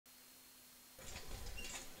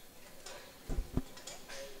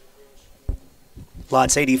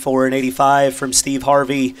Lots 84 and 85 from Steve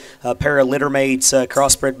Harvey, a pair of litter mates, a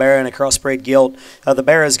crossbred bear and a crossbred gilt. The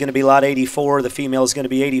bear is going to be lot 84. The female is going to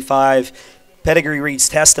be 85. Pedigree reads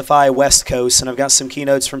Testify West Coast, and I've got some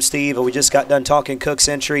keynotes from Steve. We just got done talking Cook's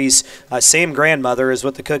entries. Same grandmother as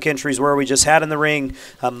what the Cook entries were we just had in the ring.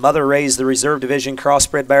 Mother raised the Reserve Division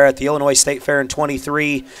crossbred bear at the Illinois State Fair in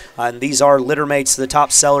 23, and these are litter mates to the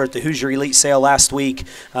top seller at the Hoosier Elite Sale last week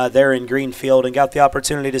there in Greenfield, and got the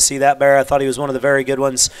opportunity to see that bear. I thought he was one of the very good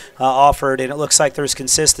ones offered, and it looks like there's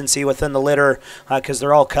consistency within the litter because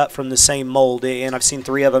they're all cut from the same mold, and I've seen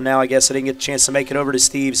 3 of them now. I guess I didn't get a chance to make it over to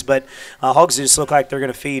Steve's, but hogs just look like they're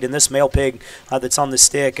going to feed. And this male pig that's on the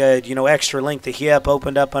stick, extra length of hip,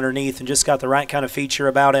 opened up underneath, and just got the right kind of feature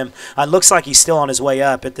about him. Looks like he's still on his way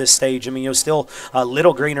up at this stage. I mean, still a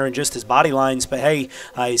little greener in just his body lines, but hey,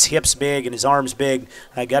 his hip's big and his arm's big.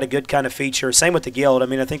 Got a good kind of feature. Same with the gilt. I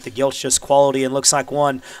mean, I think the gilt's just quality and looks like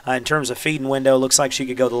one in terms of feeding window. Looks like she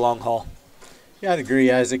could go the long haul. Yeah, I'd agree,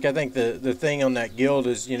 Isaac. I think the thing on that gilt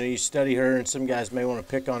is, you study her, and some guys may want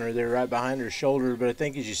to pick on her there right behind her shoulder, but I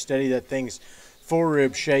think as you study that thing's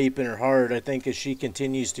forerib shape in her heart, I think as she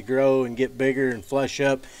continues to grow and get bigger and flesh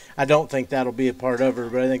up, I don't think that'll be a part of her,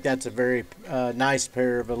 but I think that's a very nice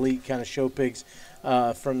pair of elite kind of show pigs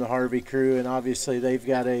from the Harvey crew, and obviously they've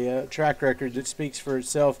got a track record that speaks for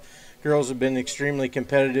itself. Girls have been extremely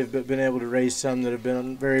competitive, but been able to raise some that have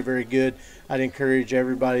been very, very good. I'd encourage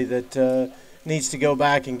everybody that needs to go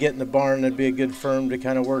back and get in the barn. That'd be a good firm to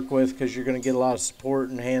kind of work with because you're going to get a lot of support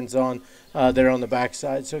and hands-on there on the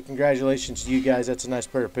backside. So congratulations to you guys. That's a nice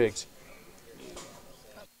pair of pigs.